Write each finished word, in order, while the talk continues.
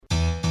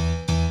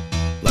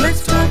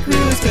talk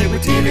real estate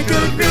with Tina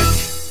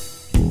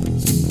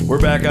Goodrich.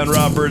 We're back on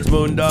Rob Byrd's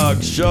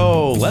Moondog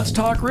Show. Let's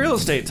talk real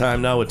estate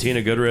time now with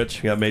Tina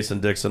Goodrich. We got Mason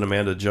Dixon,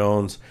 Amanda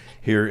Jones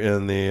here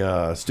in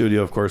the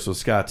studio, of course, with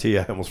Scott T.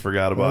 I almost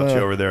forgot about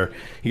you over there.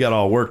 He got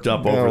all worked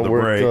up over the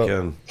break,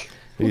 and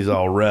he's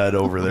all red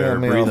over there,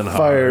 breathing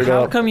hard.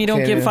 How come you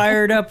don't get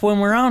fired up when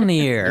we're on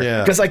the air?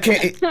 Yeah, because I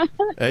can't.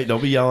 Hey,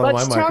 don't be yelling at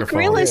my microphone. Let's talk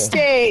real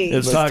estate.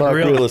 Let's talk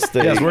real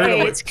estate. Yes,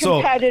 it's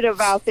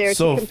competitive out there. It's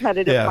a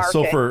competitive market.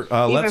 So for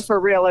even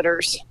for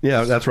realtors.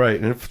 Yeah, that's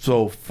right. And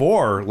so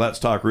for Let's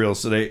Talk Real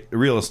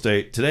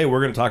Estate today,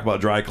 we're going to talk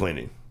about dry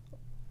cleaning.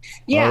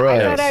 Yeah,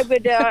 right. I thought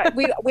I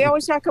would. We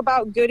always talk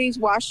about goodies,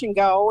 wash and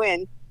go,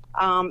 and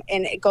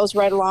it goes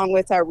right along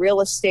with our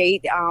real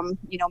estate.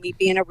 Me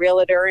being a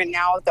realtor and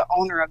now the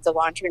owner of the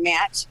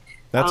laundromat.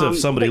 That's if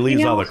somebody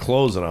leaves all the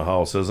clothes in a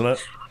house, isn't it?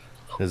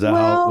 Is that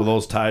how will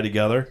those tie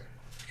together?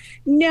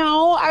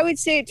 No, I would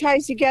say it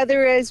ties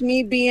together as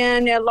me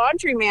being a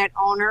laundromat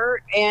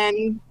owner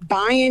and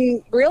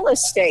buying real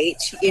estate.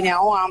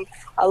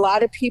 A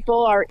lot of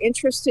people are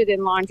interested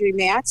in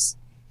laundromats,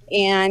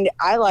 and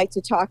I like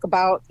to talk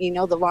about the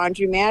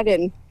laundromat,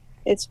 and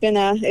it's been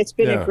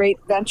a great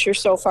venture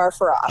so far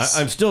for us.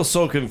 I'm still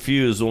so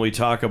confused when we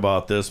talk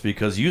about this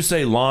because you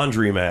say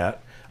laundromat.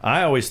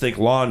 I always think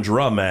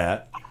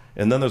laundromat,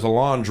 and then there's a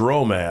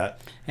laundromat.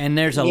 And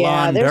there's a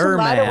laundromat. There's a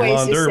lot of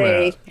ways to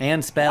say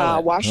and spell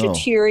it.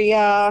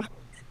 Washateria.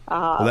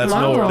 That's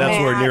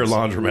nowhere near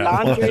laundromat.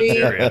 Laundry.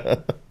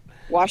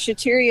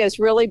 Washateria is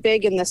really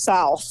big in the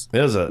South.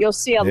 Is it? You'll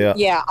see, all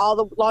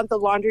the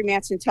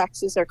laundromats in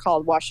Texas are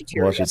called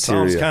washateria.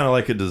 Sounds kind of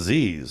like a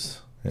disease.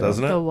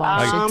 Doesn't it?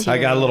 I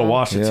got a little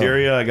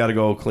washateria. I got to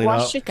go clean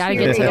up. Got to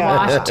get to the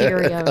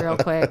washateria real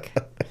quick.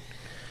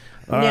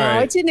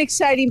 It's an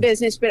exciting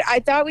business, but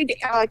I thought we'd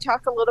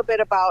talk a little bit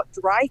about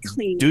dry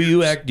cleaning. Do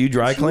you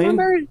dry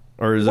clean?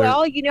 Or is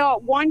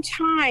at one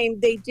time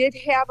they did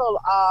have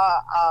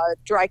a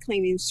dry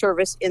cleaning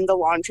service in the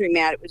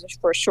laundromat. It was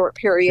for a short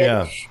period.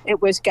 Yeah.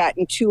 It was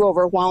gotten too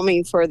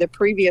overwhelming for the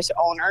previous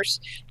owners.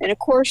 And of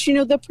course,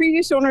 the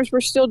previous owners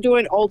were still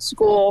doing old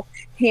school,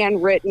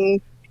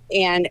 handwritten,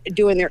 and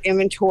doing their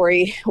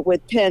inventory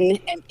with pen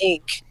and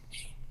ink.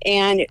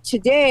 And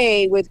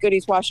today with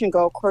Goodies Wash and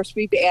Go, of course,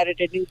 we've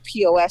added a new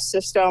POS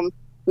system.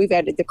 We've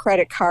added the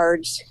credit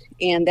cards,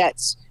 and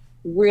that's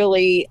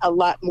really a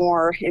lot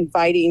more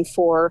inviting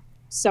for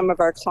some of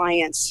our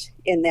clients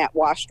in that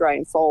wash, dry,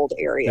 and fold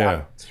area.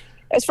 Yeah.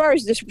 As far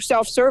as the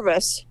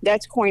self-service,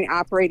 that's coin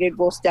operated.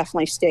 We'll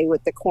definitely stay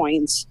with the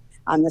coins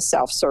on the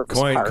self-service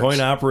part.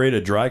 Coin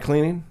operated dry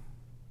cleaning?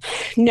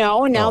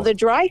 No, the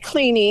dry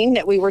cleaning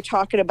that we were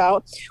talking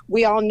about,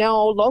 we all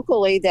know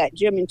locally that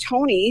Jim and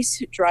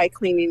Tony's dry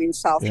cleaning in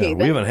South Haven.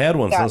 We haven't had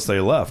one since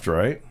they left,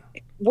 right?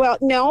 Well,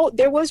 no,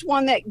 there was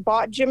one that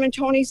bought Jim and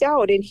Tony's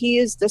out, and he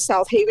is the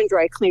South Haven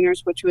Dry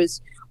Cleaners, which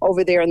was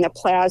over there in the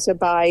plaza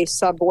by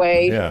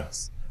Subway. Yeah.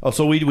 Oh,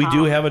 so we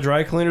do have a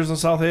dry cleaners in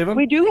South Haven?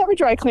 We do have a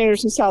dry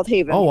cleaners in South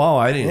Haven. Oh, wow.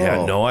 I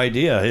had no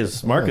idea.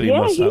 His marketing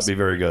must not be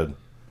very good.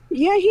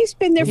 Yeah, he's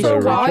been there for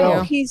a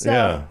while. He's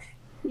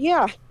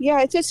Yeah,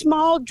 it's a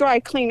small dry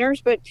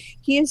cleaners, but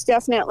he is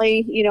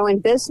definitely, in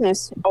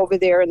business over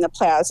there in the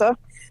plaza.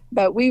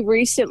 But we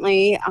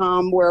recently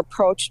were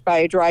approached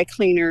by dry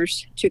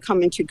cleaners to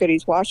come into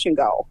Goodies Wash and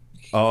Go.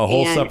 A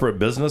whole separate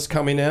business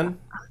coming in?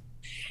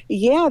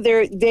 Yeah,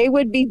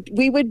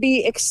 we would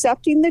be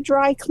accepting the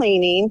dry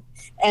cleaning,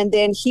 and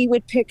then he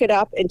would pick it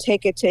up and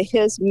take it to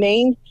his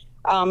main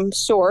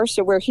source,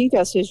 or where he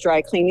does his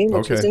dry cleaning,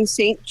 which is in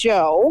St.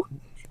 Joe.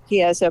 He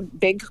has a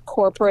big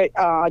corporate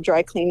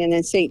dry cleaning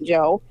in St.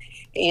 Joe,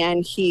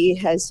 and he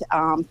has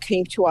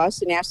came to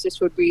us and asked us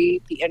would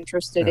we be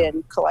interested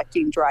in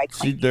collecting dry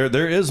cleaning. See,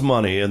 there is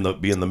money in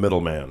being the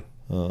middleman.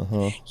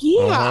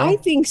 I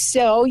think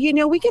so.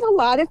 We get a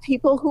lot of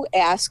people who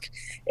ask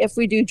if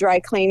we do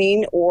dry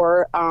cleaning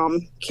or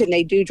can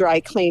they do dry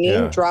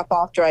cleaning, drop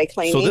off dry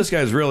cleaning. So this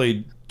guy's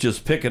really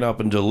just picking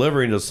up and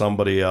delivering to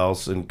somebody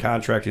else and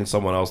contracting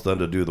someone else then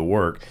to do the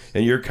work,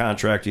 and you're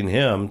contracting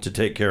him to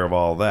take care of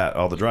all that,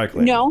 all the dry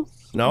cleaning. No.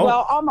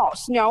 Well,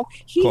 almost. No,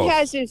 he Close.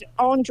 has his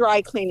own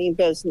dry cleaning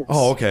business.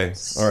 Oh, okay.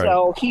 All right.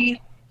 So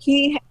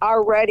he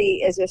already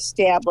is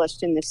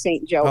established in the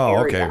St. Joe area.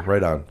 Oh, okay.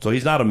 Right on. So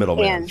he's not a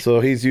middleman. So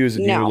he's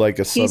using you like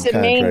a subcontractor. He's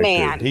the main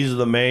man. He's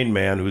the main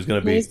man who's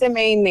going to be. He's the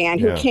main man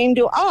who came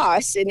to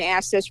us and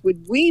asked us,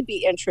 would we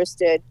be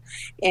interested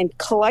in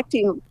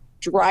collecting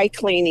dry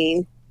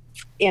cleaning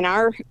in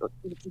our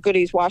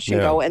Goodies Wash and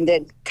Go, and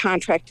then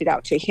contract it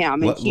out to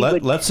him.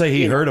 And let's say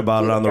he heard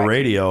about it on the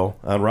radio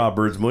on Rob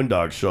Byrd's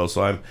Moondog Show.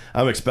 So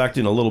I'm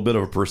expecting a little bit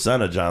of a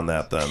percentage on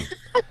that then.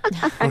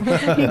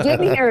 He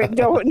didn't hear it.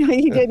 No,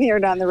 he didn't hear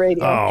it on the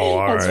radio.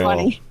 Oh, That's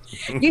funny.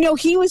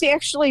 He was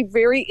actually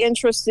very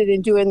interested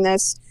in doing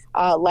this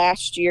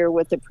last year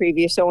with the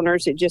previous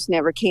owners. It just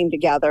never came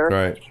together.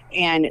 Right.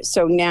 And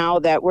so now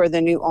that we're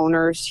the new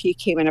owners, he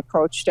came and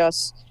approached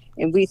us.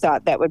 And we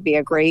thought that would be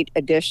a great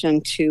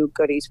addition to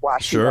Goodies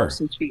Wash and Go,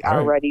 since we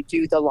already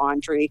do the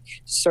laundry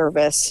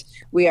service.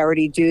 We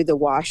already do the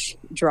wash,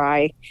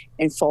 dry,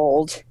 and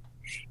fold.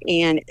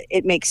 and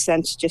it makes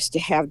sense just to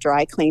have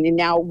dry cleaning.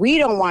 Now, we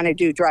don't want to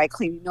do dry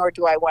cleaning, nor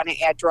do I want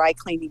to add dry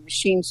cleaning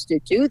machines to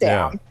do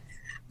that. Yeah.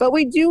 But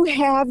we do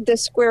have the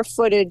square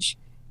footage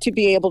to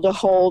be able to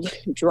hold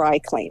dry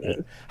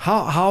cleaning.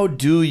 How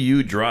do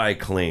you dry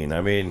clean?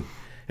 I mean,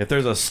 if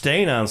there's a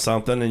stain on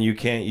something and you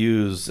can't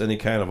use any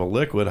kind of a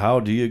liquid, how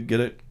do you get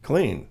it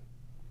clean?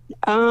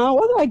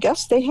 Well, I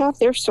guess they have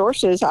their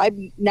sources.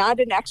 I'm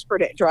not an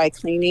expert at dry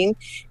cleaning,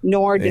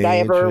 nor did I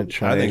ever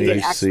be an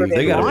expert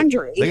at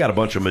laundry. They got a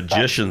bunch of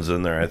magicians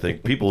in there, I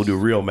think. People who do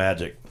real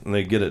magic, and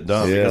they get it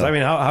done. Yeah. Because, I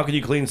mean, how can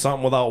you clean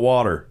something without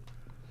water?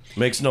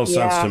 Makes no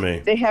sense to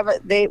me.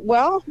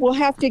 We'll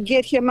have to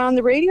get him on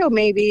the radio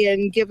maybe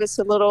and give us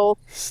a little,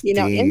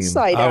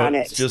 insight on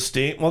it. It's just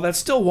steam. Well, that's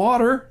still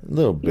water. A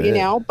little bit.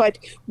 But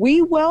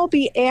we will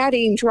be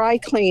adding dry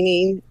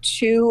cleaning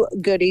to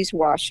Goody's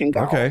Wash and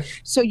Go. Okay.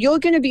 So you're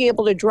going to be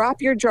able to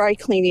drop your dry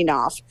cleaning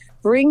off,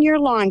 bring your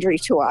laundry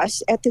to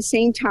us at the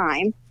same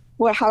time.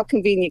 Well, how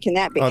convenient can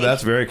that be? Oh,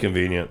 that's very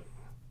convenient.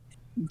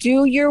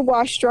 Do your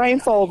wash, dry,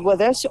 and fold with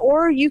us,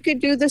 or you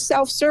could do the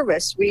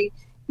self-service. We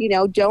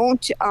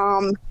don't,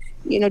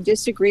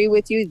 disagree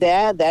with you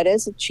that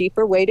is a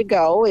cheaper way to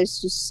go,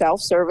 is just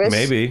self-service.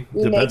 Maybe.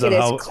 We make it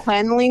as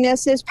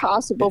cleanliness as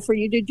possible for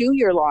you to do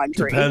your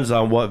laundry. Depends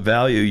on what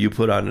value you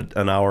put on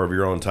an hour of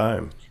your own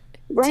time.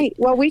 Right.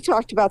 Well, we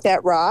talked about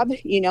that, Rob.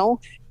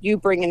 You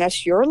bringing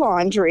us your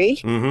laundry,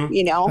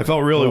 I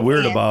felt really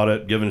weird about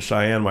it, giving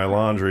Cheyenne my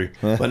laundry,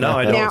 but now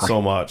I don't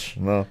so much.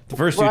 No. The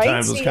first few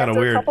times it was kind of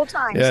weird. A couple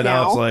times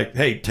now it's like,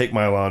 hey, take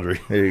my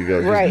laundry. There you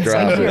go. Just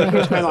drop it.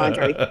 Here's my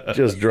laundry.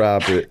 Just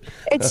drop it.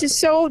 It's just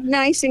so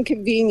nice and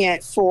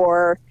convenient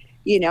for,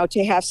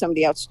 to have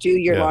somebody else do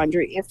your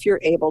laundry if you're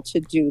able to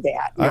do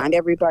that. Not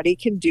everybody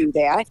can do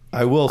that.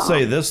 I will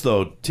say this,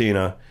 though,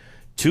 Tina.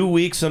 2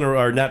 weeks in a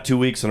row, or not 2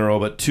 weeks in a row,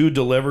 but 2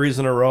 deliveries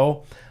in a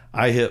row,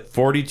 I hit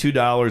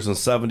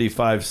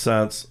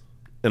 $42.75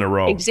 in a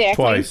row. Exactly.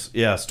 Twice.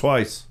 Yes,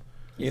 twice.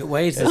 It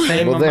weighs the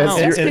same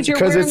amount.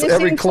 Because it's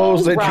every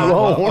clothes that you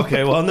own.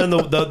 Okay, well, and then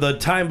the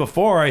time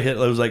before I hit, it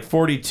was like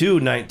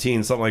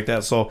 $42.19, something like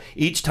that. So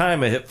each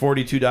time I hit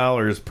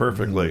 $42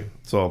 perfectly.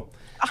 So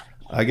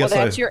I guess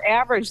that's your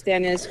average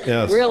then is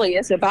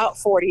about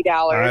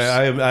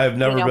 $40. I've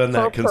never been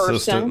that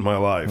consistent in my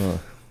life.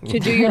 To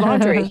do your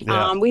laundry.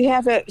 We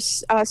have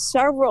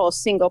several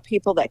single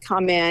people that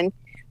come in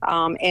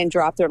and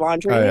drop their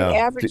laundry. It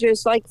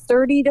averages like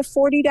 $30 to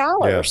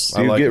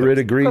 $40 you get rid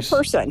of grease per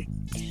person.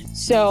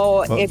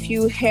 So if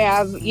you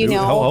have, I'm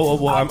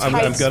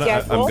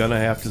gonna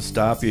have to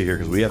stop you here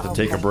because we have to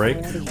take a break.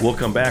 We'll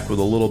come back with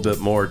a little bit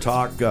more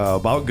talk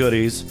about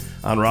goodies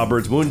on Rob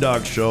Byrd's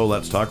Moondog Show.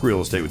 Let's talk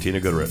real estate with Tina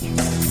Goodrich.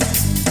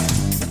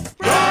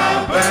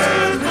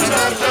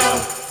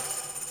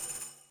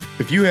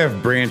 If you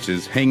have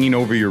branches hanging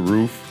over your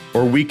roof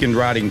or weakened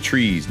rotting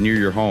trees near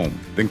your home,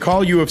 then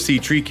call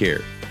UFC Tree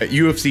Care. At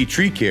UFC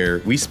Tree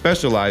Care, we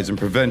specialize in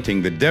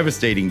preventing the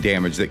devastating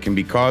damage that can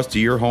be caused to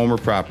your home or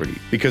property,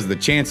 because the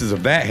chances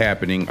of that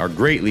happening are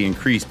greatly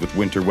increased with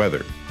winter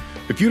weather.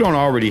 If you don't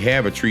already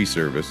have a tree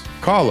service,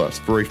 call us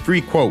for a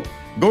free quote.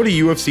 Go to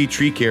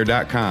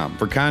ufctreecare.com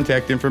for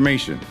contact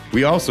information.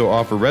 We also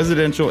offer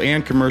residential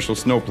and commercial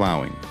snow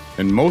plowing.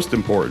 And most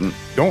important,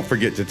 don't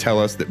forget to tell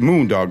us that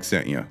Moondog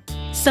sent you.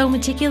 So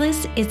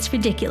meticulous, it's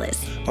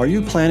ridiculous. Are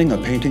you planning a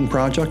painting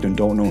project and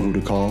don't know who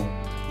to call?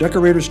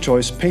 Decorator's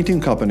Choice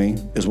Painting Company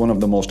is one of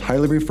the most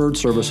highly referred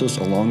services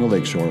along the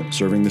lakeshore.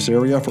 Serving this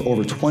area for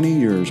over 20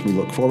 years, we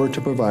look forward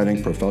to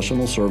providing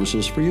professional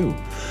services for you.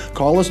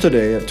 Call us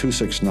today at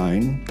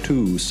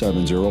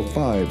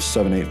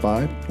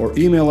 269-270-5785 or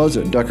email us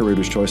at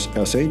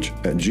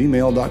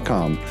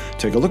decoratorschoicesh@gmail.com.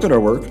 Take a look at our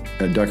work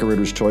at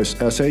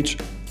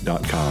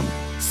decoratorschoicesh.com.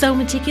 So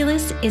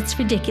meticulous, it's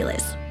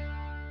ridiculous.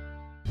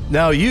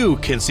 Now you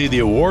can see the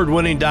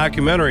award-winning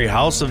documentary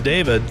House of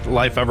David,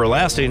 Life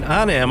Everlasting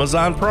on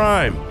Amazon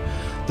Prime.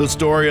 The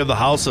story of the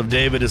House of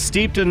David is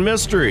steeped in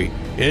mystery,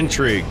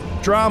 intrigue,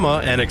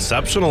 drama, and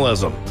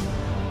exceptionalism.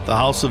 The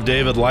House of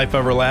David, Life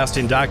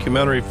Everlasting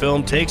documentary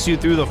film takes you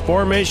through the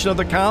formation of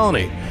the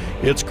colony,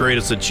 its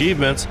greatest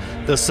achievements,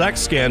 the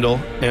sex scandal,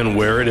 and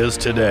where it is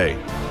today.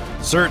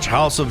 Search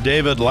House of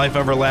David, Life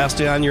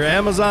Everlasting on your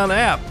Amazon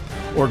app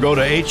or go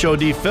to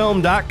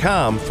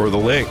hodfilm.com for the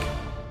link.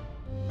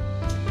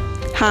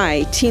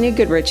 Hi, Tina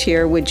Goodrich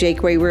here with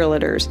Jake Way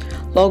Realtors,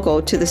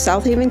 local to the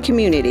South Haven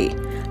community.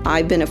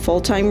 I've been a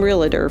full-time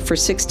realtor for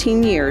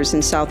 16 years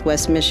in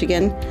Southwest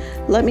Michigan.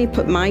 Let me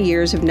put my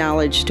years of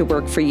knowledge to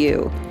work for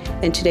you.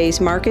 In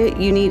today's market,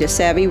 you need a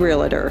savvy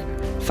realtor.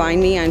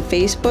 Find me on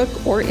Facebook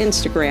or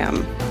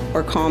Instagram,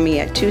 or call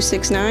me at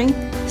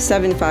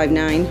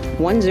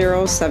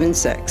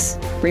 269-759-1076.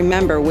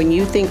 Remember, when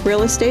you think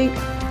real estate,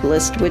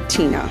 list with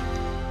Tina.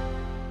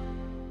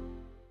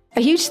 A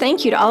huge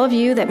thank you to all of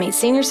you that made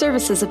senior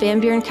services of Van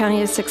Buren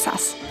County a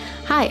success.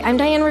 Hi, I'm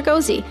Diane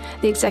Ragosi,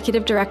 the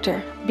Executive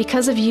Director.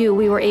 Because of you,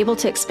 we were able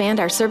to expand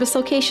our service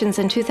locations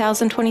in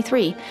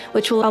 2023,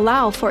 which will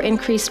allow for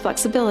increased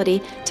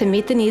flexibility to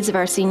meet the needs of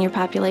our senior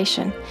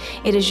population.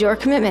 It is your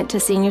commitment to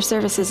senior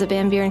services of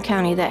Van Buren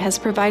County that has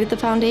provided the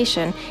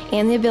foundation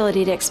and the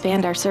ability to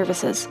expand our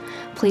services.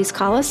 Please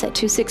call us at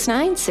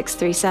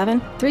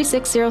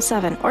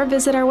 269-637-3607 or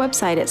visit our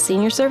website at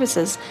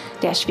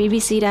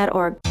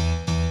seniorservices-vbc.org.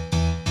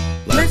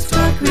 Let's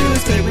talk real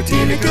estate with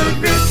Tina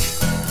Goodrich.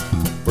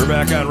 We're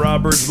back on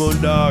Rob Byrd's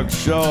Moondog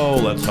Show.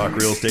 Let's talk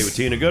real estate with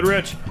Tina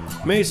Goodrich.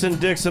 Mason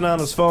Dixon on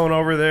his phone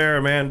over there.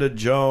 Amanda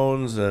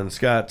Jones and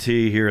Scott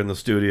T here in the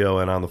studio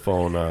and on the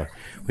phone. Are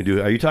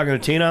you talking to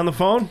Tina on the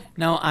phone?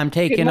 No, I'm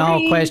taking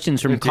all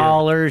questions from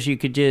callers. You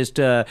could just,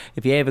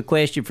 if you have a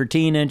question for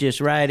Tina,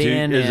 just write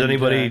in. Did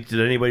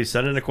anybody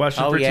send in a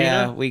question for Tina? Oh,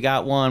 yeah, we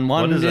got one.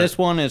 This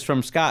one is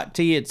from Scott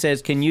T. It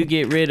says, can you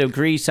get rid of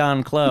grease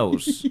on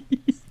clothes?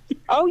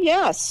 Oh,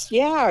 yes.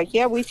 Yeah,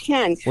 we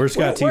can. Where's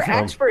Scott T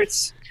from?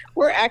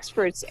 We're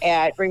experts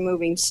at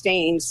removing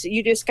stains.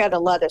 You just got to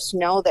let us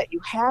know that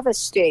you have a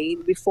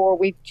stain before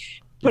we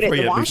put it in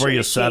the washing before you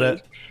machine, set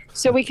it.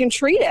 so we can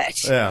treat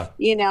it. Yeah.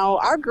 You know,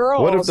 our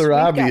girls. What if they're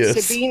obvious?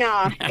 Got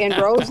Sabina and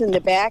Rose in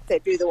the back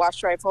that do the wash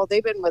dry fold.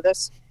 They've been with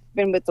us,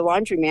 been with the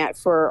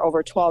laundromat for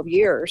over 12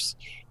 years,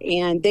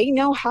 and they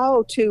know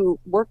how to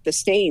work the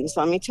stains.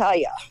 Let me tell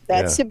you,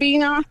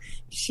 Sabina,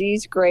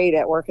 she's great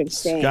at working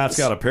stains. Scott's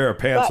got a pair of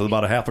pants with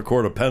about a half a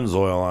quart of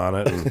Pennzoil on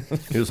it, and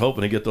he was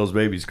hoping to get those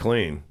babies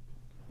clean.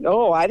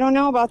 Oh, I don't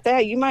know about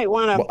that. You might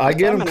want to. Well, I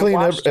get them clean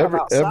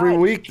every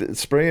week.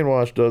 Spray and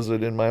Wash does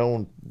it in my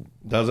own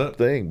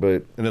thing,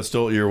 but and it's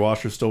still your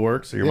washer still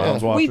works. Your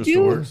mom's washer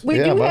still works. We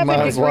do have a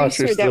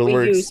degreaser that we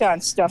use on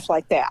stuff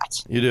like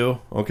that. You do?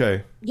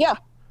 Okay.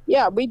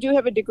 Yeah, we do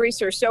have a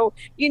degreaser. So,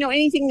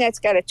 anything that's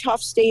got a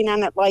tough stain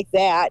on it like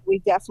that, we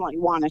definitely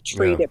want to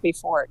treat it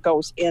before it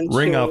goes into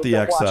Wring out the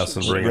excess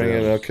and bring it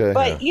in. Okay.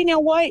 But you know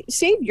what?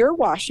 Save your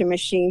washing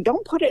machine.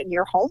 Don't put it in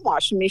your home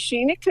washing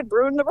machine. It could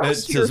ruin the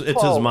rest of your clothes.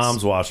 It's his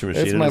mom's washing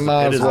machine. It's my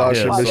mom's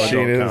washing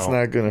machine, and it's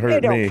not going to hurt me.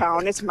 It don't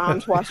count. It's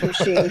mom's washing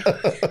machine.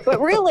 But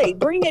really,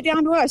 bring it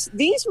down to us.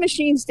 These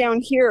machines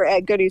down here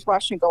at Goody's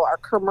Wash and Go are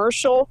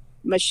commercial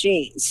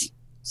machines.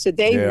 So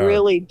they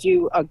really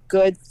do a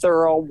good,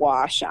 thorough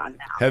wash on them.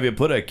 Have you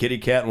put a kitty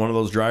cat in one of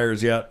those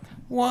dryers yet?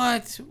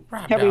 What?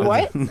 Have we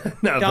what?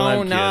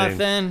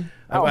 Nothing.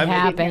 It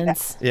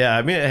happens. Yeah,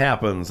 I mean, it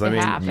happens. It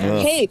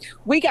happens. Hey,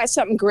 we got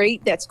something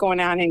great that's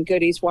going on in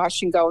Goody's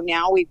Wash and Go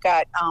now. We've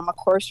got, of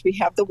course, we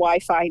have the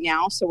Wi-Fi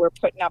now, so we're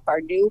putting up our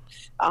new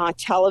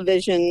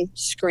television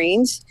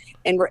screens,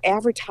 and we're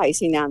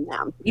advertising on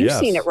them. You've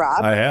seen it,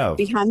 Rob. I have.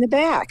 Behind the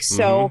back.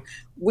 So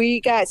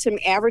we got some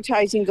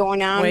advertising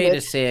going on. Wait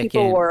a second.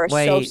 People who are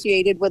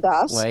associated with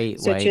us,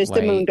 such as the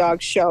Moondog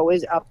Show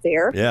is up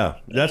there. Yeah,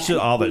 that's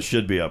all that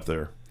should be up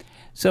there.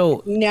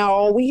 So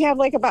no, we have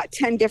like about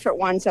 10 different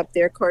ones up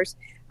there. Of course,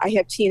 I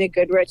have Tina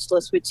Goodrich,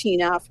 List with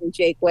Tina from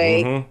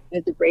Jakeway,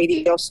 the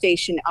radio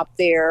station up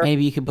there.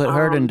 Maybe you could put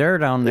Herd and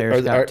Dirt on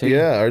there, Scott, too.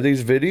 Yeah, are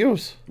these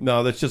videos?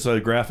 No, that's just a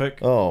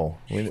graphic. Oh.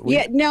 And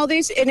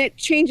it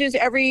changes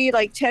every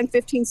like 10,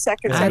 15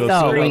 seconds. I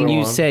thought when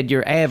you said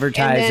you're advertising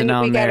on there. And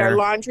then we got our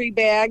laundry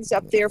bags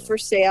up there for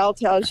sale.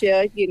 Tells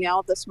you,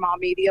 the small,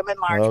 medium, and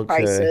large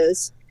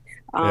prices.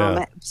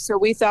 So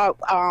we thought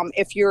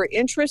if you're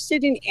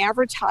interested in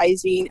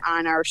advertising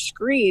on our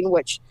screen,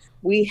 which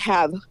we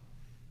have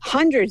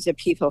hundreds of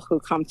people who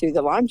come through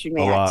the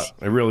laundromat. A lot.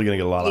 They're really going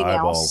to get a lot of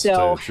eyeballs, to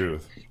tell you the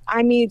truth.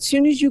 I mean, as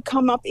soon as you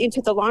come up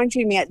into the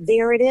laundromat,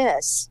 there it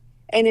is.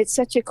 And it's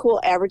such a cool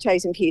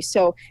advertising piece.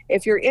 So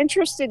if you're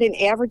interested in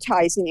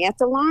advertising at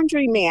the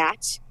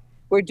laundromat,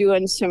 we're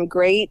doing some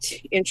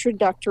great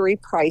introductory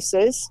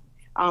prices.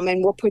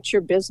 And we'll put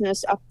your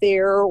business up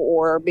there,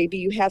 or maybe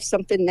you have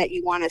something that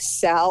you want to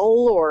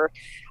sell, or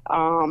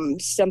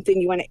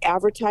something you want to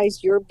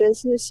advertise your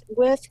business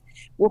with.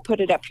 We'll put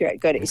it up here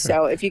at Goody. Okay.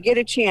 So if you get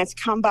a chance,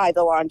 come by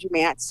the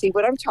laundromat, see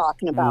what I'm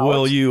talking about.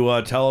 Will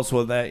you tell us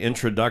what that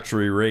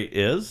introductory rate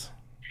is?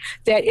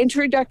 That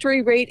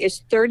introductory rate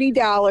is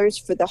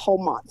 $30 for the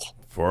whole month.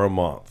 For a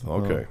month.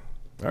 Okay.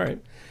 All right.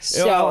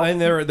 So,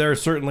 and there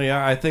certainly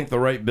are, I think the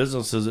right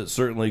businesses, it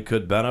certainly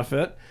could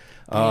benefit.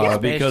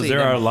 Because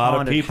there are a lot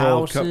of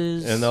people,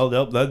 and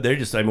they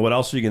just, what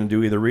else are you going to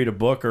do? Either read a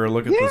book or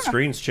look at the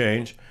screens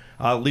change.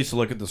 At least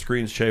look at the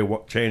screens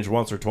change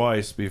once or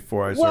twice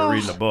before I start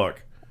reading a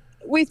book.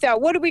 We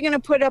thought, what are we going to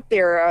put up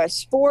there?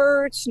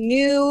 Sports,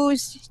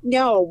 news?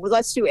 No,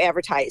 let's do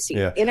advertising.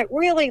 Yeah. And it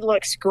really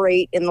looks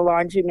great in the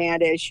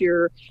laundromat as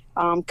you're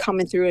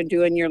coming through and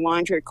doing your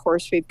laundry. Of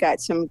course, we've got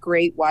some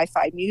great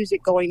Wi-Fi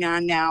music going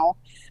on now.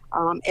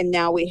 And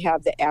now we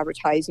have the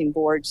advertising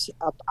boards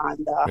up on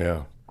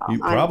the... You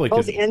probably on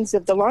both ends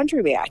of the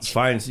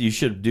laundromat. You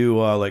should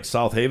do like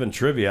South Haven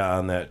trivia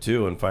on that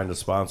too, and find a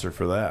sponsor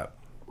for that.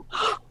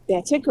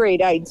 That's a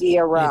great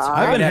idea, Rob.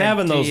 I've been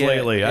having those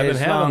lately. I've been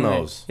having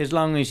those. As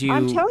long as you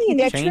I'm telling you,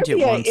 that change it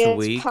trivia once a is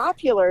week.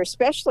 popular,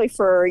 especially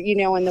for, in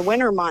the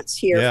winter months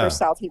here for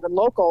South Haven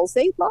locals.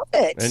 They love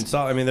it. And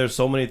so, there's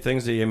so many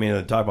things that,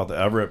 they talk about the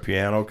Everett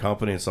Piano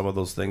Company and some of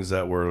those things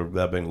that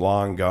have been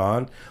long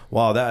gone.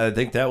 Wow, I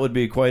think that would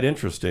be quite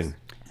interesting.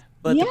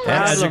 But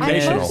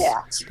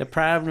the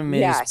problem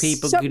is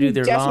people Something do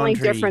their definitely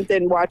laundry. Different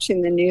than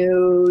watching the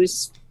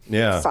news.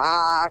 Yeah.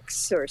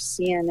 Fox or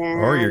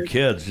CNN. Or your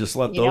kids. Just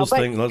let those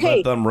things,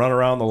 let them run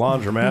around the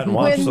laundromat and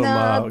watch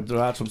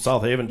some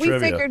South Haven trivia. We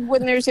figured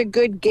when there's a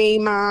good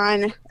game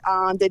on,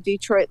 the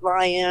Detroit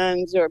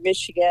Lions or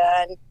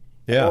Michigan,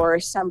 or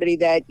somebody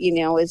that,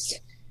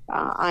 is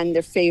on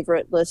their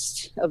favorite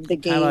list of the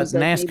games. How about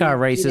NASCAR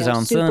races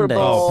on Super Sunday?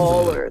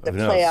 Bowl or the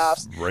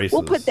playoffs. Races.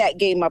 We'll put that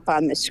game up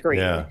on the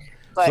screen. Yeah.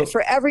 But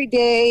for every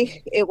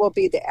day, it will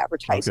be the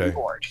advertising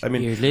board.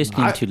 You're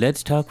listening to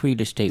Let's Talk Real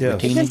Estate with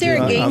Tina. Isn't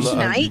there a game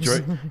tonight?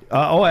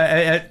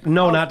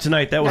 No, not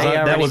tonight. That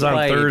was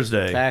on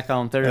Thursday. Back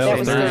on Thursday. That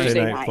was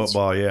Thursday night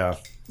football. Yeah.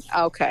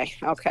 Okay,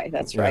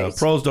 that's right.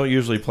 Pros don't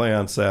usually play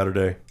on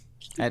Saturday.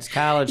 That's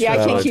college. Yeah, I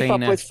can't keep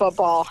up with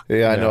football.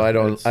 Yeah, I know. I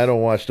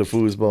don't watch the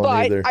foosball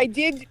either. But I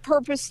did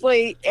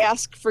purposely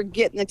ask for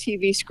getting the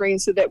TV screen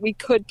so that we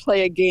could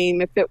play a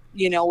game if it,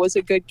 was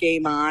a good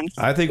game on.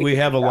 I think we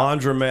have a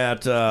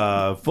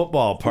laundromat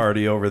football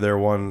party over there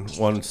one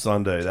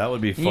Sunday. That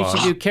would be fun. You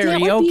should do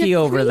karaoke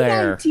over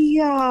there.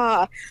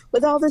 Idea.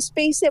 With all the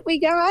space that we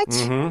got.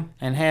 Mm-hmm.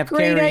 And have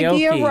great karaoke. Great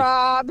idea,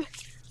 Rob.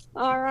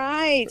 All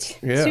right.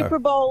 Yeah. Super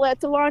Bowl at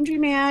the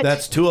laundromat.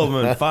 That's 2 of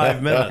them in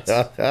 5 minutes.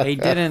 He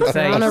didn't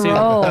say On a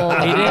roll.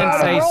 He didn't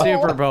say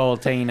Super Bowl,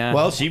 Tina.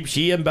 Well,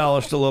 she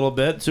embellished a little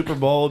bit. Super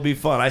Bowl would be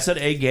fun. I said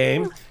a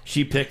game.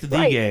 She picked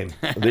the game.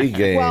 The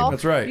game. Well,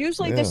 that's right.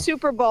 Usually the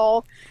Super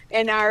Bowl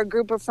in our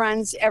group of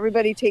friends,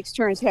 everybody takes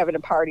turns having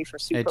a party for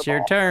Super Bowl. It's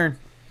your turn.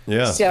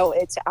 Yeah. So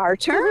it's our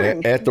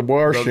turn. At the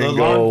wash and the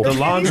go.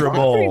 laundry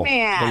bowl.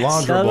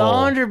 The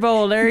laundry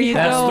bowl. There you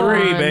That's go.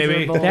 3,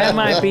 baby. That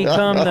might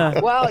become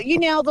the. Well,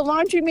 the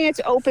laundromat's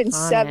open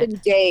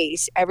 7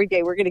 days every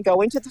day. We're going to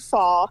go into the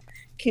fall,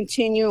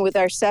 continue with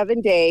our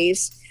 7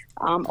 days,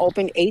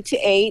 open 8 to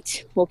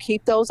 8. We'll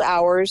keep those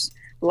hours.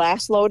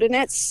 Last loading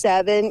at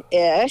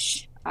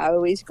 7-ish. I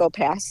always go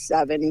past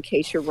 7 in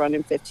case you're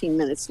running 15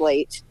 minutes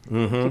late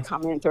to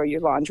come in and throw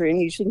your laundry.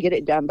 And you should get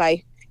it done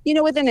by,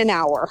 within an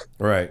hour.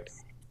 Right.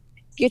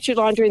 Get your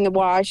laundry in the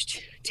wash.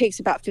 Takes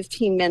about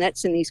 15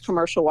 minutes in these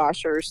commercial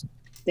washers.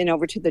 Then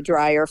over to the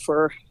dryer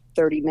for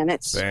 30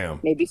 minutes. Bam.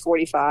 Maybe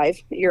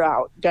 45. You're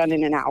out. Done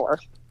in an hour.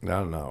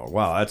 No.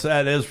 Wow,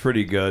 that is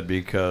pretty good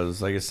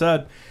because, like I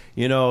said,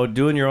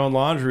 doing your own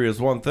laundry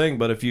is one thing,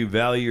 but if you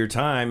value your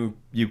time,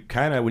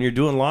 when you're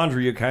doing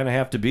laundry, you kind of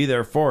have to be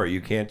there for it. You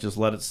can't just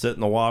let it sit in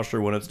the washer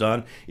when it's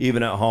done,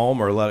 even at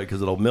home, or let it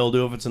because it'll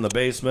mildew if it's in the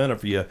basement.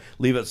 If you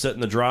leave it sit in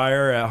the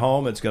dryer at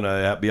home, it's going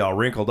to be all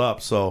wrinkled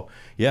up. So,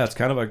 yeah, it's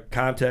kind of a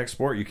contact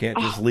sport. You can't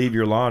just leave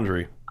your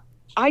laundry.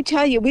 I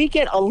tell you, we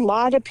get a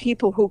lot of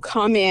people who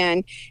come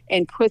in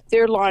and put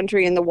their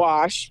laundry in the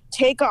wash,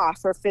 take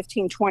off for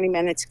 15, 20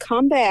 minutes,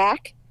 come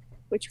back,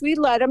 which we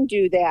let them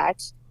do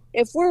that.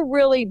 If we're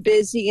really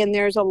busy and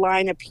there's a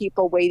line of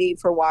people waiting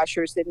for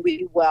washers, then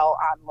we will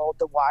unload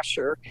the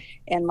washer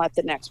and let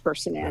the next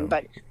person in.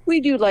 But we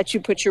do let you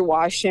put your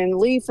wash in,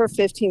 leave for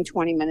 15,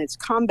 20 minutes,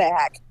 come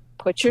back,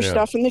 put your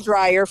stuff in the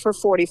dryer for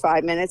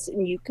 45 minutes,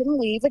 and you can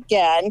leave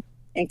again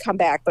and come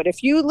back. But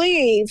if you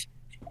leave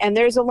and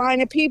there's a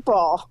line of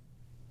people,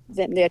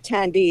 then the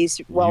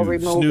attendees will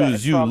remove it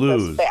from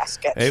the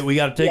basket. Hey, we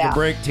got to take a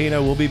break,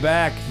 Tina. We'll be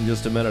back in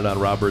just a minute on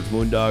Robert's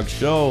Moondog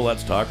Show.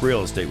 Let's talk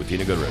real estate with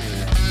Tina Goodrich.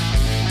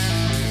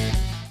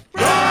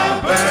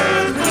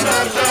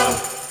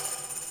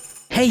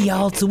 Hey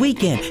y'all, it's the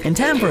weekend and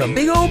time for a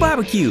big old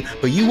barbecue.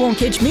 But you won't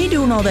catch me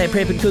doing all that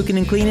prepping, cooking,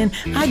 and cleaning.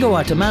 I go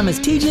out to Mama's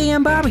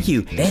TJM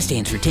Barbecue. That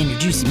stands for Tender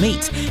Juicy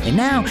Meats. And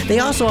now they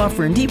also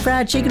offering deep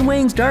fried chicken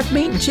wings, dark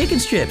meat, and chicken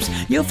strips.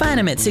 You'll find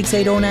them at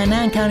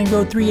 68099 County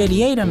Road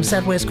 388 on the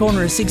southwest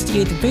corner of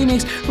 68th and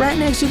Phoenix, right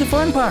next to the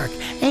Fun Park.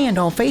 And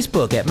on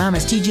Facebook at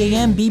Mama's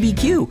TJM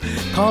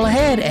BBQ. Call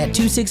ahead at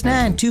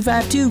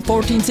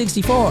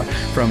 269-252-1464.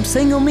 From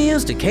single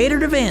meals to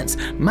catered events,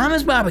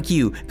 Mama's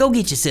Barbecue. Go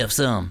get yourself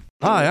some.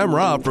 Hi, I'm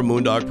Rob from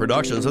Moondog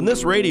Productions and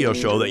this radio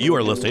show that you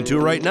are listening to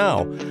right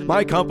now.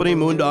 My company,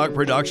 Moondog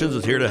Productions,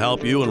 is here to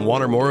help you in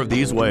one or more of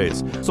these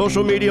ways.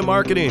 Social media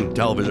marketing,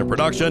 television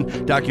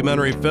production,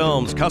 documentary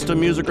films, custom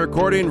music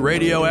recording,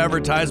 radio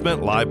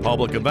advertisement, live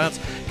public events,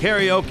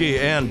 karaoke,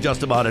 and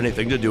just about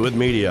anything to do with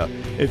media.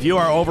 If you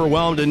are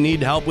overwhelmed and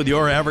need help with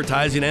your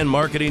advertising and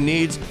marketing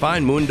needs,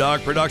 find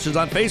Moondog Productions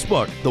on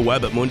Facebook, the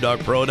web at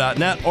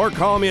moondogpro.net, or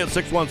call me at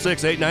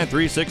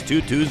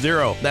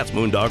 616-893-6220. That's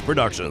Moondog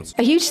Productions.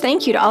 A huge thank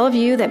you to all of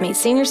you that made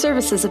senior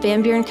services of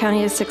Van Buren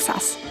County a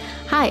success.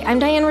 Hi, I'm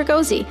Diane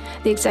Ragosi,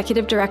 the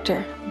Executive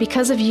Director.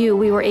 Because of you,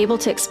 we were able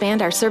to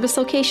expand our service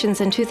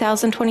locations in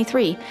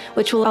 2023,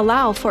 which will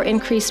allow for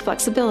increased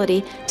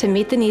flexibility to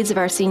meet the needs of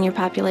our senior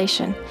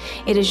population.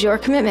 It is your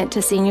commitment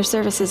to senior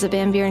services of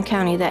Van Buren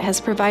County that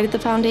has provided the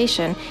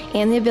foundation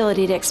and the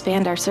ability to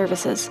expand our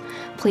services.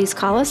 Please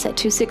call us at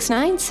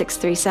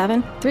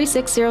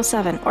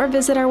 269-637-3607 or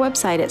visit our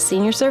website at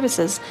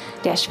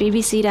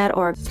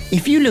seniorservices-vbc.org.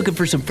 If you're looking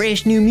for some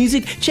fresh new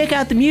music, check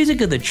out the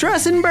music of the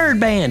Byrd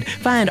Band.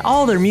 Find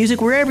all their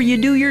music wherever you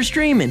do your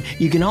streaming.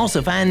 You can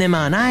also find them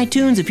on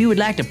iTunes if you would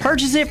like to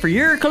purchase it for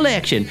your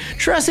collection.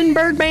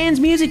 Byrd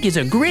Band's music is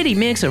a gritty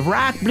mix of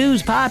rock,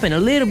 blues, pop, and a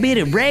little bit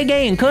of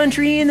reggae and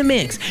country in the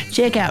mix.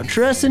 Check out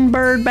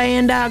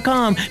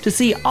TrustandByrdBand.com to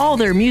see all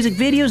their music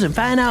videos and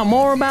find out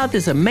more about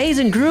this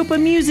amazing group of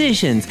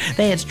musicians.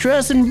 That's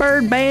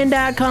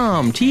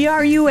TrustandByrdBand.com.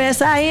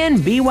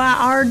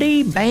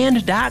 TRUSINBYRD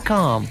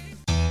Band.com.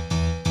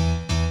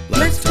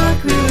 Let's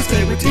talk real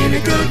estate with Tina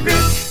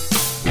Goodrich.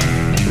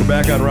 We're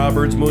back on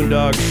Robert's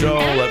Moondog Show.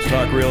 Let's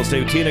talk real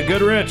estate with Tina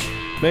Goodrich,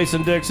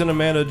 Mason Dixon,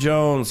 Amanda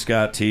Jones,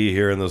 Scott T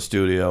here in the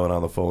studio, and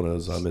on the phone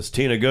is Miss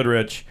Tina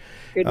Goodrich.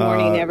 Good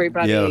morning,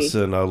 everybody. Yes,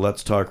 and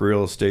let's talk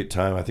real estate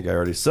time. I think I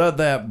already said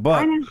that,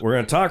 but we're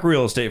going to talk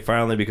real estate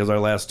finally because our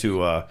last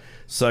two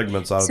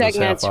segments out of this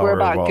half hour were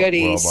about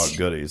goodies. Were about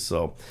goodies.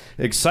 So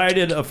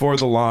excited for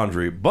the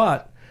laundry,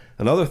 but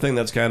another thing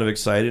that's kind of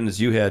exciting is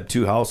you had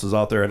two houses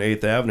out there on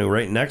 8th Avenue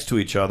right next to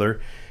each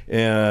other.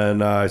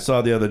 And I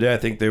saw the other day, I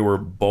think they were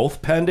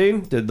both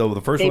pending.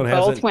 The first one hasn't.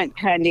 They both went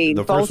pending.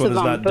 The first one is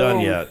not done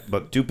yet,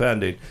 but two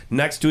pending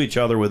next to each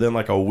other within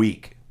like a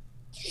week.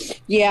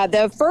 Yeah,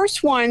 the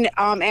first one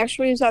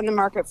actually was on the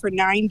market for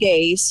 9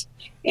 days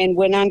and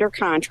went under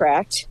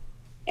contract.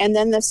 And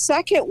then the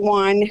second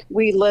one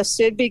we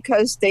listed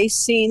because they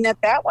seen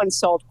that one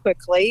sold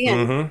quickly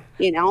and,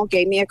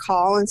 gave me a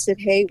call and said,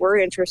 hey, we're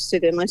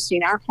interested in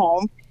listing our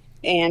home.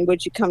 And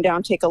would you come down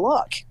and take a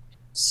look?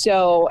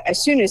 So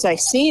as soon as I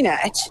seen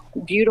it,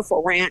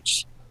 beautiful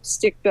ranch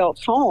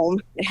stick-built home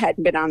that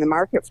hadn't been on the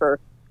market for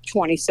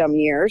 20-some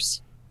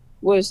years,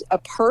 was a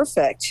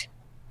perfect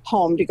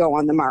home to go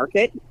on the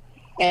market.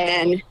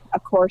 And,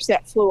 of course,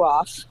 that flew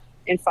off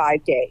in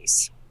 5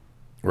 days.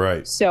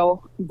 Right.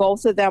 So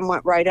both of them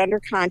went right under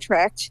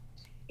contract.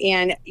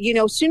 And,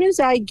 as soon as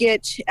I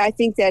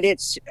think that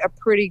it's a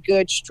pretty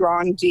good,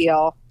 strong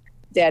deal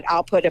that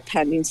I'll put a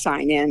pending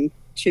sign in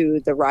to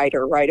the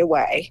writer right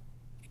away.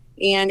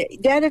 And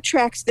that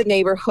attracts the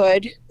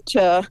neighborhood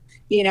to,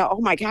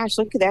 oh my gosh,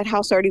 look at that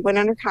house already went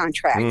under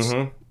contract.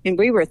 Mm-hmm. And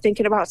we were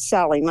thinking about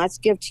selling. Let's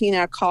give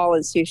Tina a call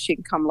and see if she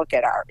can come look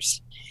at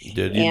ours.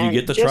 Did you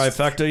get the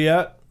trifecta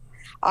yet?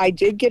 I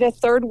did get a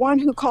third one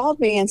who called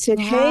me and said,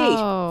 hey,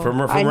 from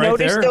I right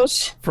noticed there?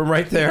 those from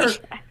right there?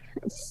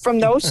 From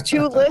those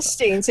two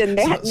listings in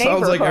that neighborhood.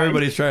 Sounds like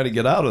everybody's trying to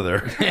get out of there.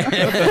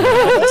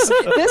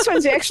 This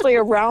one's actually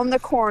around the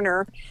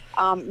corner,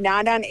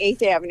 not on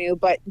 8th Avenue,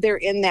 but they're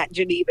in that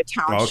Geneva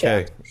Township.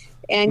 Okay.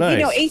 And,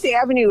 nice. 8th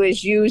Avenue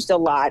is used a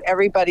lot.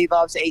 Everybody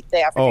loves 8th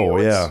Avenue. Oh,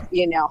 yeah.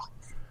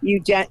 You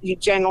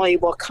generally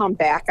will come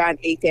back on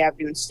 8th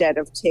Avenue instead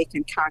of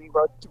taking County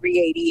Road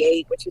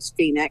 388, which is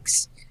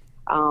Phoenix.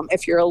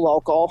 If you're a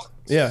local.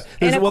 Yeah.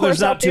 There's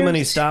not too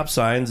many stop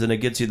signs, and it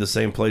gets you the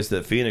same place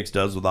that Phoenix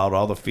does without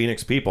all the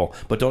Phoenix people.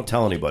 But don't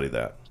tell anybody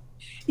that.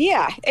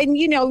 Yeah. And,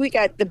 we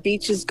got the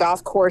Beaches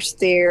Golf Course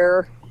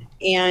there,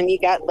 and you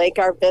got Lake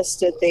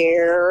Arvista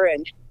there.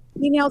 And,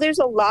 there's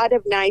a lot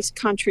of nice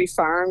country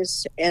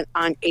farms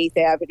on 8th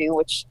Avenue,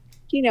 which,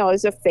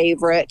 is a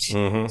favorite.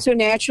 Mm-hmm. So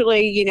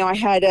naturally, I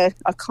had a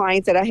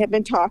client that I had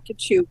been talking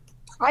to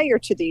prior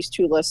to these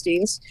two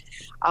listings,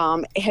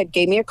 had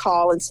gave me a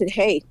call and said,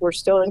 hey, we're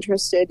still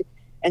interested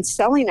in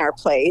selling our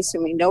place.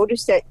 And we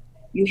noticed that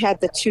you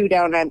had the two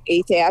down on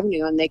 8th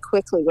Avenue and they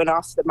quickly went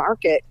off the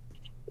market.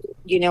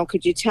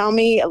 Could you tell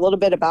me a little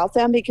bit about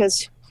them?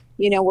 Because,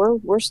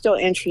 we're still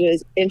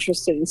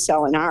interested in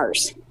selling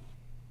ours.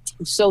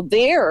 So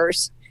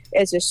theirs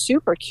is a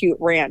super cute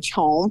ranch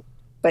home,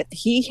 but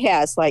he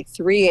has like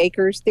 3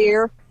 acres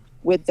there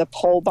with the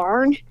pole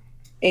barn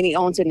and he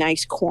owns a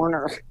nice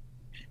corner.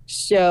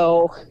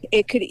 So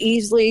it could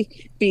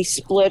easily be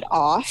split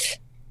off.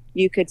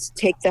 You could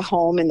take the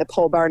home and the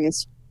pole barn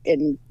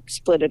and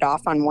split it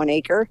off on 1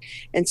 acre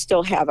and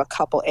still have a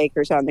couple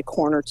acres on the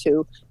corner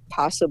to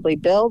possibly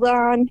build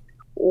on.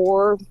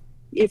 Or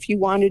if you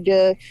wanted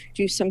to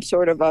do some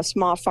sort of a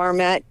small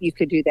farmette, you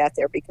could do that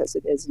there because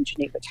it is in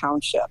Geneva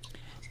Township.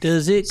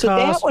 Does it so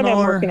cost that one more?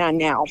 I'm working on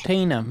now.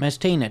 Miss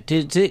Tina,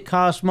 does it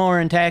cost more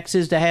in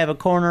taxes to have a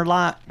corner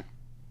lot?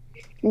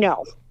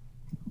 No.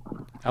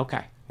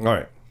 Okay. All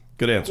right.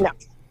 Good answer.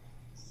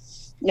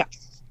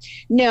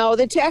 No,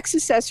 the tax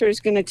assessor is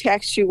going to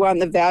tax you on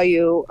the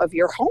value of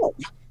your home.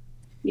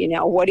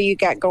 What do you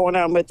got going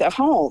on with the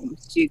home?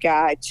 You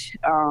got,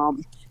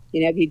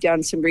 have you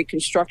done some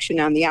reconstruction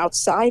on the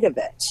outside of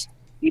it?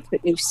 You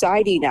put new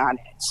siding on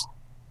it?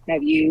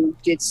 Have you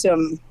did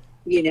some,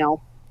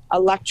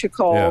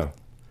 electrical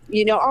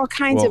all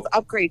kinds of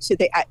upgrades to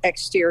the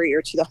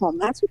exterior to the home.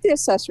 That's what the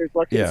assessor's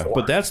looking for. Yeah,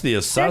 but that's the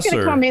assessor. They're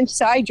going to come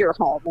inside your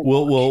home.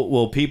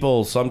 Will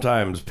people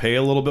sometimes pay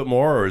a little bit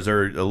more, or is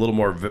there a little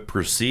more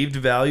perceived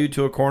value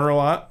to a corner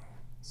lot?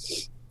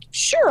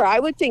 Sure, I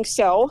would think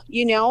so.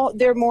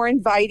 They're more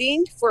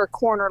inviting for a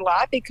corner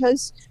lot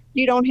because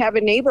you don't have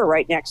a neighbor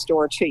right next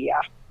door to you.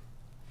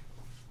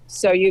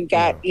 So you've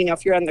got,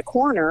 if you're on the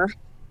corner,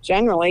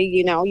 generally,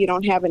 you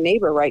don't have a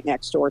neighbor right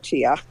next door to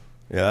you.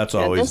 Yeah, that's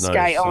always nice. This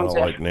guy owns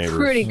a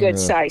pretty good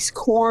sized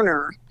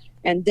corner,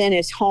 and then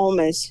his home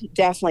is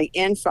definitely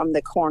in from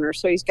the corner.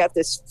 So he's got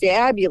this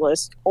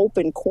fabulous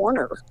open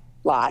corner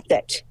lot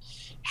that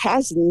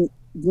has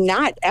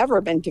not ever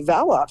been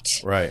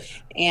developed. Right.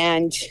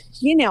 And,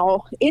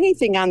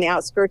 anything on the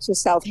outskirts of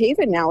South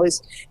Haven now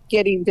is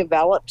getting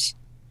developed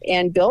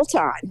and built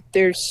on.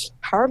 There's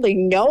hardly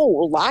no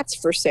lots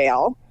for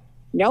sale,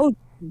 no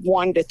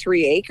 1 to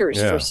 3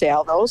 acres for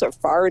sale. Those are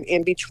far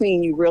in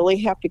between. You really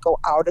have to go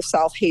out of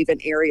South Haven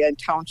area and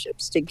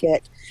townships to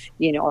get,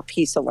 a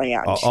piece of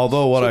land.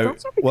 Although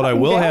what I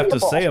will have to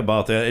say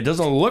about that, it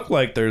doesn't look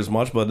like there's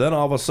much, but then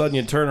all of a sudden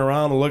you turn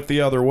around and look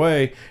the other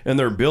way, and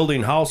they're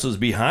building houses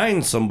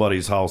behind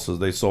somebody's houses.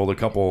 They sold a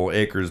couple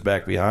acres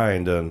back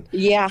behind, and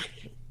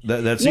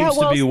that seems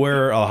to be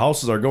where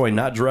houses are going,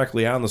 not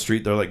directly on the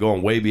street. They're like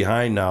going way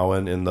behind now,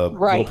 and in the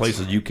little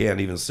places you can't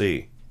even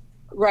see.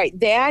 Right.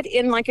 That,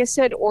 and like I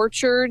said,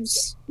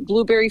 orchards,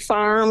 blueberry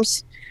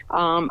farms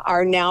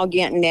are now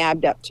getting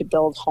nabbed up to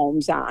build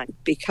homes on,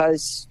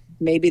 because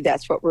maybe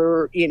that's what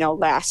we're,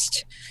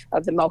 last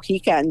of the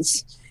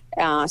Mohicans,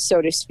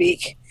 so to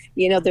speak.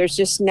 There's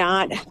just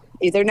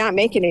they're not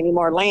making any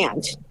more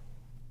land.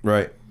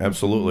 Right.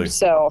 Absolutely.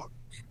 So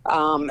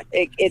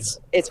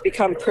it's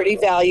become pretty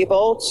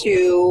valuable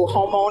to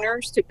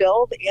homeowners to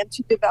build and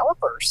to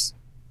developers.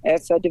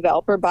 If a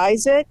developer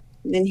buys it,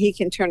 then he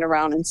can turn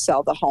around and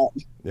sell the home.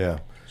 Yeah.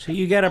 So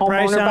you got a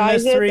price on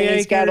this 3 acres?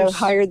 He's got to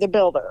hire the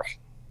builder.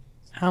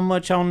 How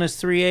much on this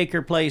 3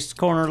 acre place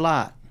corner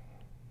lot?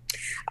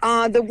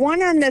 The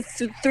one on the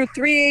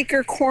 3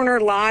 acre corner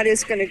lot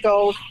is going to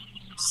go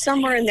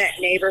somewhere in that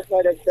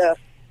neighborhood of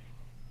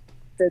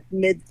the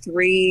mid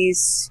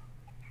threes,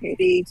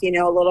 maybe,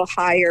 a little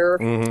higher.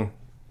 Mm-hmm.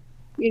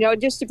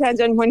 It just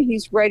depends on when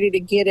he's ready to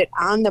get it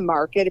on the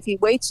market. If he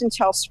waits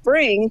until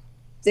spring,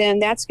 then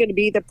that's going to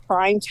be the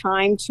prime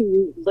time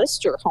to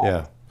list your home.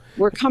 Yeah.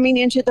 We're coming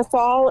into the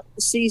fall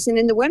season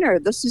in the winter.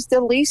 This is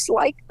the least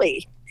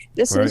likely.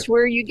 This is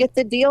where you get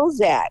the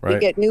deals at. Right. You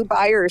get new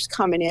buyers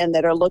coming in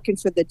that are looking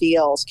for the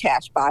deals,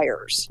 cash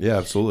buyers. Yeah,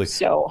 absolutely.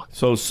 So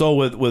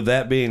with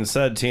that being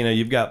said, Tina,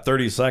 you've got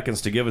 30 seconds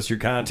to give us your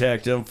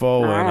contact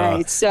info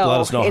and so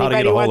let us know how to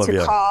get a hold of you. Anybody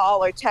wants to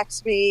call or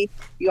text me,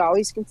 you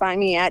always can find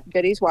me at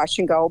Goodies Wash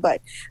and Go,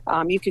 but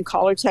you can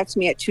call or text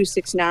me at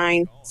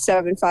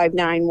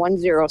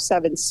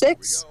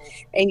 269-759-1076,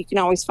 and you can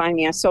always find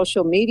me on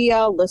social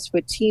media, List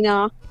with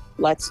Tina,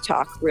 Let's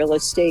Talk Real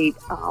Estate,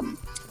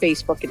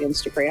 Facebook and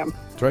Instagram.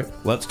 That's right.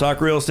 Let's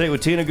Talk Real Estate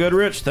with Tina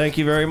Goodrich. Thank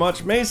you very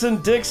much.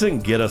 Mason Dixon,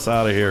 get us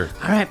out of here.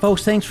 All right,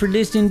 folks, thanks for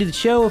listening to the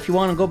show. If you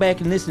want to go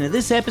back and listen to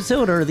this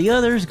episode or the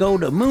others, go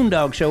to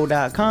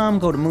moondogshow.com,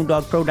 go to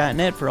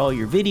moondogpro.net for all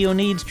your video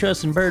needs,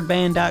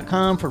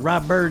 trustandbirdband.com for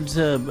Rob Byrd's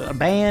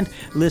band,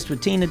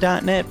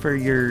 listwithtina.net for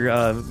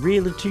your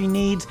realty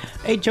needs,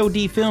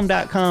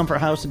 hodfilm.com for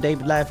House of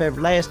David Life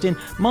Everlasting,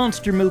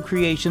 Monster Moo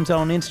Creations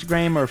on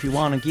Instagram, or if you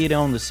want to get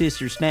on the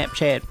sister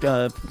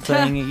Snapchat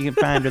thing, you can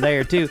find her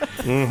there too.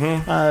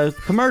 Mm-hmm.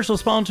 Commercial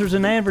sponsors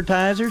and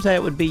advertisers,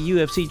 that would be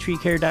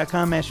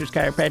UFCTreeCare.com, Masters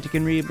Chiropractic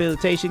and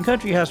Rehabilitation,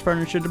 Country House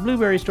Furniture, The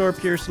Blueberry Store,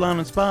 Pure Salon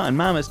and Spa, and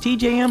Mama's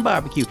TJM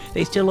Barbecue.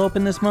 They still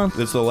open this month?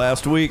 It's the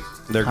last week.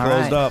 They're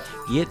closed up.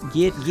 Go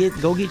get you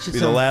some.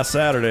 The last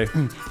Saturday.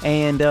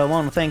 And I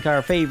want to thank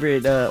our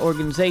favorite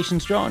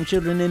organizations drawing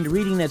children into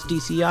reading. That's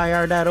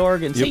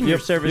DCIR.org and Senior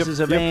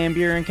Services of Van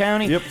Buren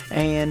County.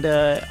 And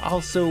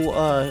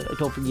also,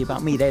 don't forget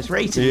about me. That's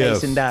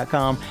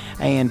RacingMason.com.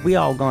 And we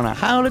all gonna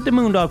howl at the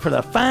Moondog for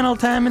the final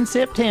time in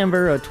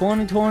September of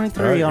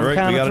 2023. On the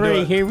count of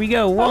 3. Here we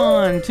go.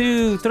 1,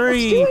 2,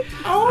 3.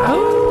 Howl at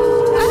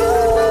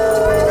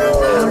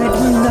the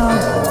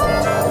Moondog.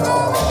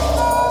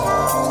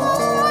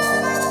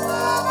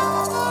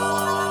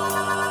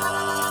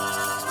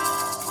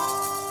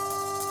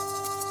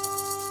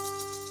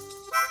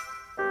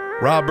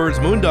 Rob Byrd's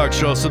Moondog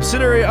Show,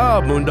 subsidiary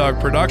of Moondog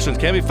Productions,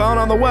 can be found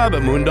on the web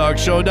at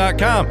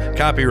moondogshow.com.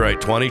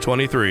 Copyright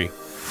 2023.